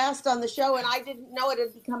really fast on the show, and I didn't know it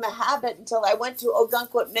had become a habit until I went to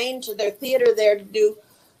Ogunquit, Maine, to their theater there to do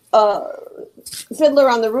Fiddler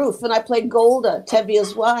on the Roof, and I played Golda,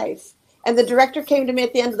 Tevye's wife. And the director came to me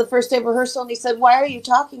at the end of the first day of rehearsal, and he said, "Why are you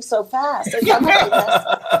talking so fast?" I said,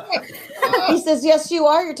 he says, "Yes, you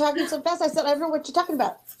are. You're talking so fast." I said, "I don't know what you're talking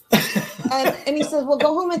about." And he says, "Well,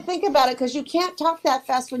 go home and think about it, because you can't talk that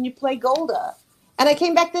fast when you play Golda." And I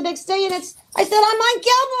came back the next day, and I said, "I'm on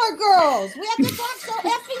Gilmore Girls. We have to talk so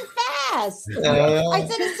effing fast." I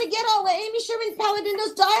said, "It's to get all the Amy Sherman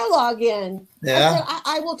Palladino's dialogue in." I said,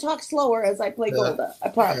 I will talk slower as I play Golda. I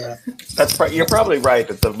promise. You're probably right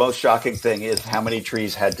that the most shocking thing is how many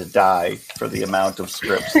trees had to die for the amount of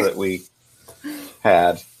scripts that we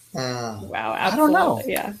had. Wow, absolutely. I don't know.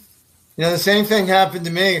 Yeah. The same thing happened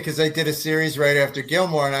to me because I did a series right after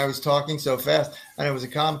Gilmore, and I was talking so fast, and it was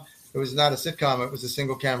it was not a sitcom; it was a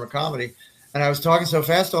single camera comedy, and I was talking so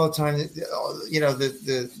fast all the time.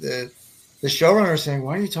 The showrunner was saying,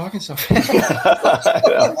 "Why are you talking so fast?"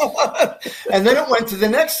 And then it went to the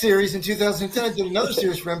next series in 2010. I did another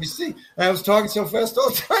series for NBC, and I was talking so fast all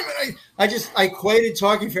the time. And I equated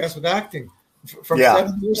talking fast with acting from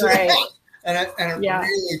 7 years ago. And it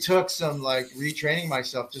really took some retraining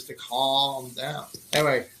myself just to calm down.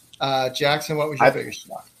 Anyway, Jackson, what was your biggest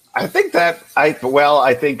shock? I think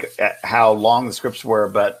how long the scripts were,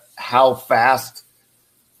 but how fast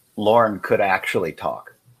Lauren could actually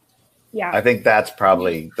talk. Yeah. I think that's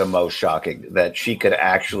probably the most shocking, that she could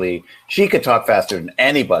talk faster than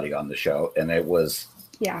anybody on the show. And it was,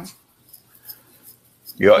 minutes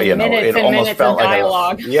it almost felt like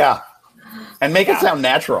dialogue. And make it sound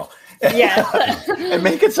natural. Yeah. And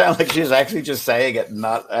make it sound like she's actually just saying it,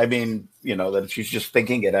 that she's just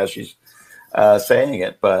thinking it as she's saying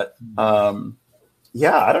it. But I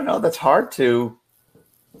don't know. That's hard to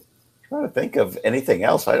try to think of anything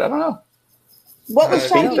else. I don't know. What was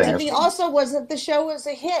shocking to me also was that the show was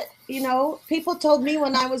a hit. People told me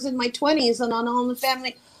when I was in my 20s and on All in the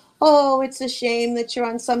Family, "Oh, it's a shame that you're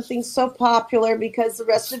on something so popular because the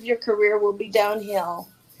rest of your career will be downhill."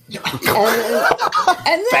 That's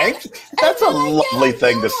a lovely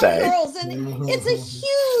thing to say. Girls, and it's a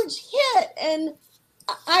huge hit, and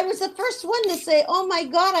I was the first one to say, "Oh my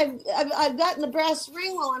God, I've gotten the brass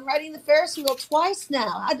ring while I'm riding the Ferris wheel twice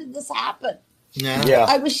now. How did this happen?"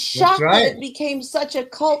 I was shocked that it became such a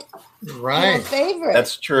cult favorite.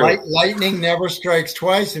 That's true. Lightning never strikes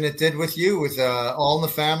twice, and it did with you with All in the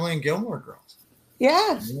Family and Gilmore Girls.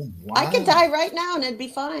 Yeah, I could die right now and it'd be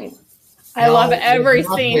fine. I love every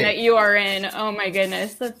scene that you are in. Oh my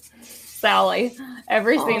goodness, Sally!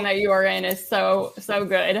 Every scene that you are in is so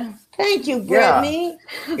good. Thank you, Brittany.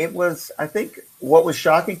 It was. I think what was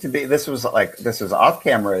shocking to me. This was off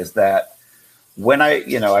camera. Is that when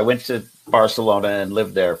I went to Barcelona and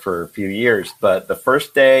lived there for a few years, but the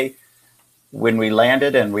first day when we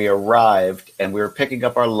landed and we arrived and we were picking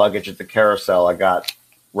up our luggage at the carousel, I got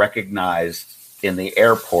recognized in the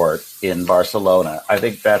airport in Barcelona. I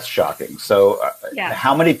think that's shocking. So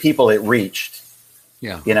how many people it reached,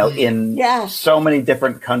 in so many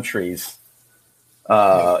different countries,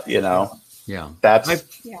 that's I've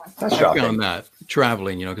shocking. found that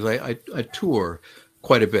traveling, because I tour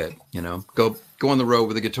quite a bit, go on the road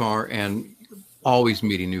with a guitar and always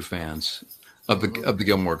meeting new fans of the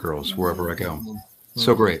Gilmore Girls wherever I go.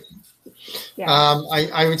 So great.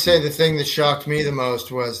 I would say the thing that shocked me the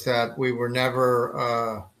most was that we were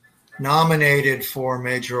never nominated for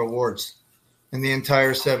major awards in the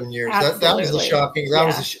entire 7 years. That was the shocking.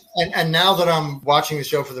 And now that I'm watching the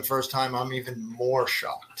show for the first time, I'm even more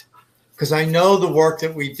shocked because I know the work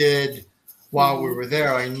that we did while we were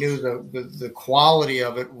there. I knew the quality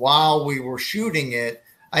of it while we were shooting it.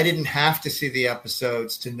 I didn't have to see the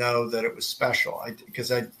episodes to know that it was special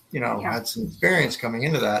because I had some experience coming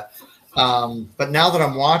into that. But now that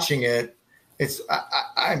I'm watching it,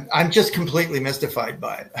 I'm just completely mystified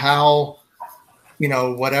by it. How,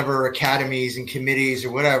 whatever academies and committees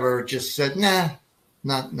or whatever just said, no.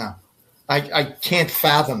 I can't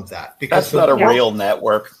fathom that because that's not a real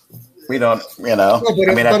network. We don't, at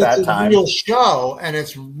that time, it's a real show and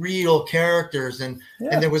it's real characters and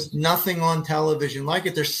there was nothing on television like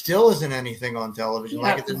it. There still isn't anything on television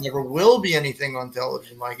like it. There never will be anything on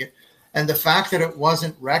television like it. And the fact that it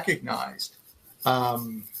wasn't recognized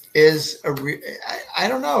is I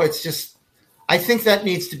don't know. It's just, I think that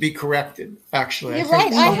needs to be corrected, actually. You're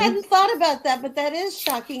right. I hadn't thought about that, but that is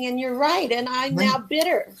shocking. And you're right. And I'm now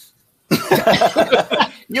bitter.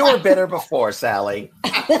 You were bitter before, Sally.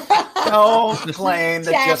 Don't claim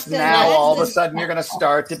that just now all of a sudden you're going to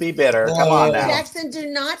start to be bitter. Come on now. Jackson, do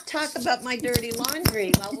not talk about my dirty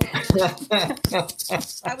laundry. I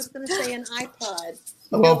was going to say an iPod.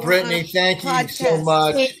 Well, Brittany, thank you so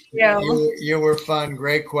much. Thank you. You were fun.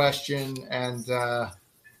 Great question. And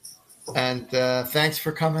thanks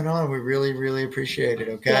for coming on. We really, really appreciate it.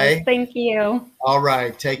 Okay. Yes, thank you. All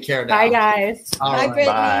right. Take care now. Bye, guys. Bye, Brittany.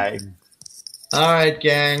 Bye. All right,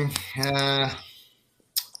 gang. I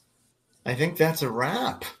think that's a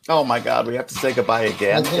wrap. Oh my God, we have to say goodbye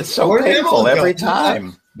again. It's so painful every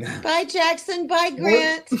time. Bye, Jackson. Bye,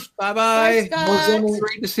 Grant. Bye-bye.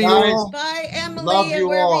 Great to see you all. Bye, Emily. Love you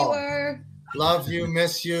where all. we were. Love you.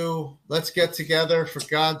 Miss you. Let's get together for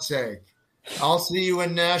God's sake. I'll see you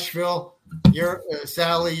in Nashville. You're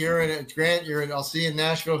Sally. You're in Grant. I'll see you in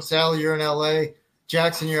Nashville. Sally, you're in LA.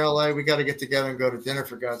 Jackson, you're LA. We got to get together and go to dinner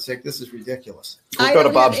for God's sake. This is ridiculous. We'll go to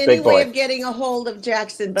Bob's Big Boy. I don't have any way of getting a hold of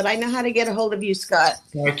Jackson, but I know how to get a hold of you, Scott.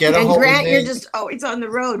 And Grant, you're just always on the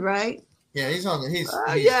road, right? Yeah, he's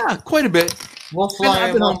yeah, quite a bit. We'll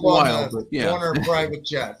fly him up on the yeah. corner private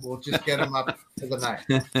jet. We'll just get him up for the night.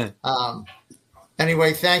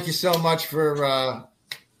 Anyway, thank you so much for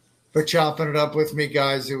chopping it up with me,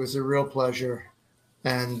 guys. It was a real pleasure.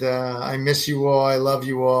 And I miss you all. I love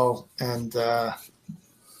you all. And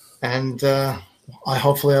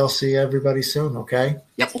hopefully I'll see everybody soon. Okay.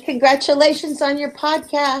 Yep. Congratulations on your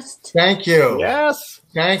podcast. Thank you. Yes.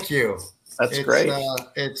 Thank you. That's great.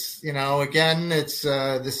 It's again, this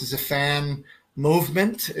is a fan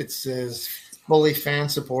movement. It's fully fan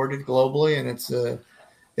supported globally, and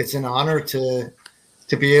it's an honor to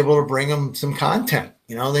be able to bring them some content.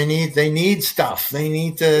 They need stuff.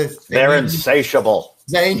 They're insatiable.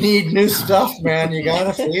 They need new stuff, man. You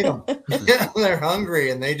got to feed them. They're hungry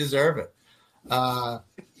and they deserve it. So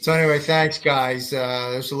anyway, thanks, guys. It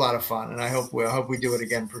was a lot of fun, and I hope we do it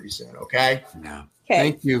again pretty soon. Okay. Yeah.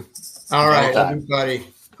 Okay. Thank you. All right, everybody.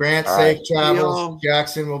 Grant, safe travels. Yo.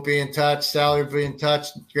 Jackson will be in touch. Sally will be in touch.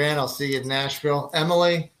 Grant, I'll see you in Nashville.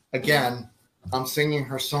 Emily, again, I'm singing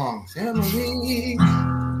her songs. Emily,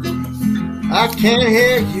 I can't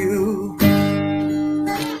hear you.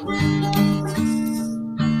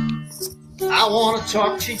 I want to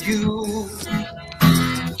talk to you.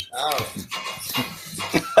 Oh.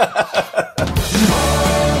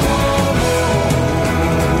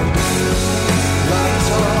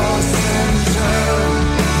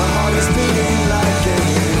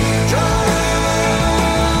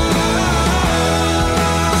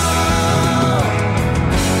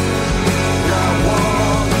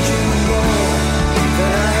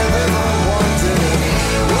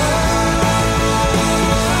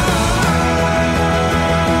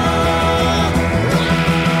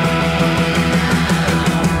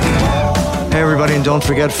 Everybody, and don't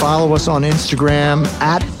forget, follow us on Instagram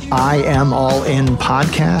at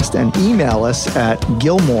IamAllInPodcast and email us at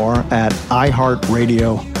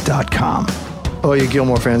Gilmore@iHeartRadio.com. Oh, you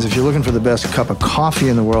Gilmore fans, if you're looking for the best cup of coffee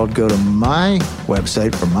in the world, go to my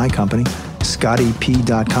website for my company,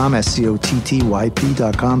 ScottyP.com,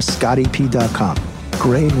 SCOTTYP.com, ScottyP.com.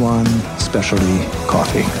 Grade 1 specialty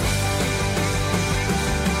coffee.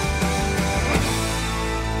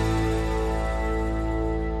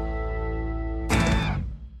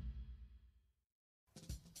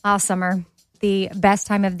 Summer, the best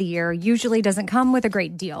time of the year, usually doesn't come with a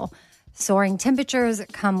great deal. Soaring temperatures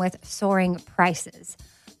come with soaring prices.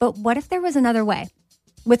 But what if there was another way?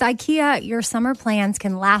 With IKEA, your summer plans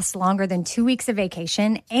can last longer than 2 weeks of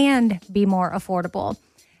vacation and be more affordable.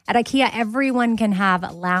 At IKEA, everyone can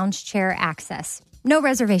have lounge chair access. No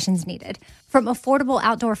reservations needed. From affordable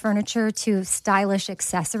outdoor furniture to stylish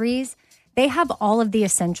accessories, they have all of the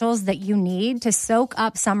essentials that you need to soak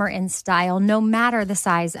up summer in style, no matter the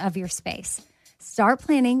size of your space. Start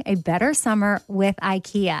planning a better summer with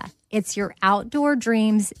IKEA. It's your outdoor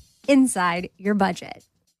dreams inside your budget.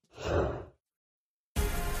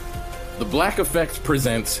 The Black Effect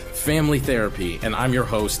presents Family Therapy, and I'm your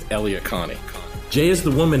host, Elliot Connie. Jay is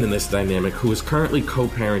the woman in this dynamic who is currently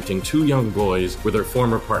co-parenting 2 young boys with her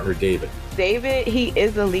former partner, David. David, he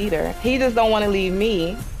is a leader. He just don't want to leave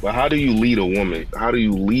me. But how do you lead a woman? How do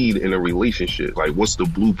you lead in a relationship? Like, what's the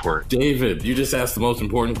blueprint? David, you just asked the most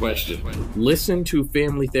important question. Listen to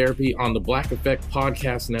Family Therapy on the Black Effect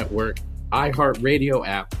Podcast Network, iHeartRadio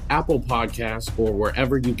app, Apple Podcasts, or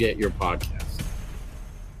wherever you get your podcasts.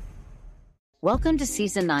 Welcome to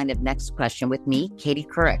Season 9 of Next Question with me, Katie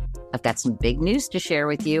Couric. I've got some big news to share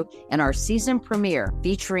with you in our season premiere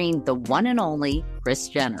featuring the one and only Kris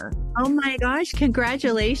Jenner. Oh my gosh,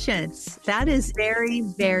 congratulations. That is very,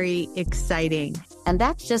 very exciting. And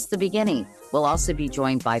that's just the beginning. We'll also be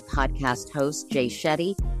joined by podcast host Jay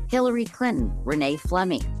Shetty, Hillary Clinton, Renee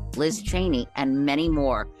Fleming, Liz Cheney, and many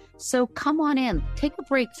more. So come on in, take a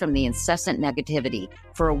break from the incessant negativity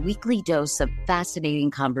for a weekly dose of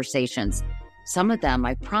fascinating conversations. Some of them,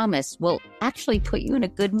 I promise, will actually put you in a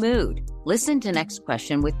good mood. Listen to Next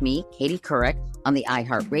Question with me, Katie Couric, on the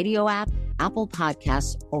iHeartRadio app, Apple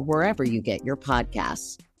Podcasts, or wherever you get your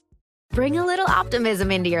podcasts. Bring a little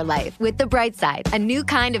optimism into your life with The Bright Side, a new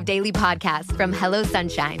kind of daily podcast from Hello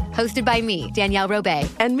Sunshine, hosted by me, Danielle Robay.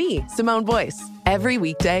 And me, Simone Boyce. Every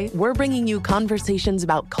weekday, we're bringing you conversations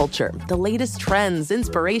about culture, the latest trends,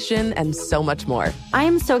 inspiration, and so much more. I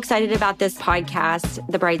am so excited about this podcast,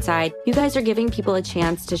 The Bright Side. You guys are giving people a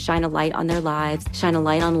chance to shine a light on their lives, shine a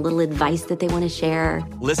light on a little advice that they want to share.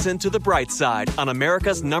 Listen to The Bright Side on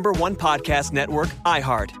America's #1 podcast network,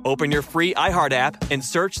 iHeart. Open your free iHeart app and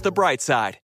search The Bright Side.